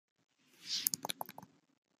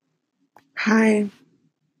Hi,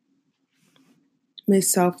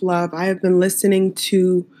 Miss Self Love. I have been listening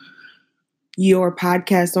to your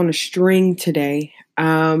podcast on a string today.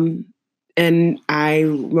 And I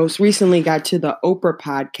most recently got to the Oprah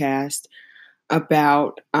podcast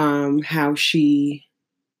about how she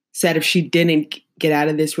said if she didn't get out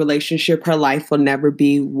of this relationship, her life will never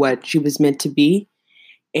be what she was meant to be.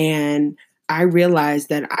 And I realized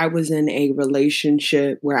that I was in a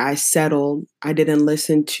relationship where I settled. I didn't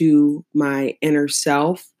listen to my inner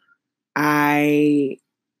self. I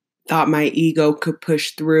thought my ego could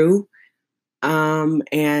push through. And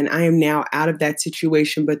I am now out of that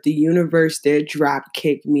situation, but the universe did drop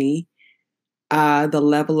kick me. The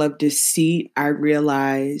level of deceit I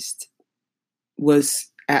realized was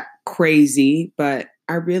crazy, but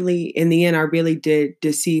in the end, I really did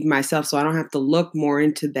deceive myself. So I don't have to look more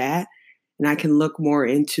into that. And I can look more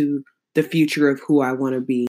into the future of who I want to be.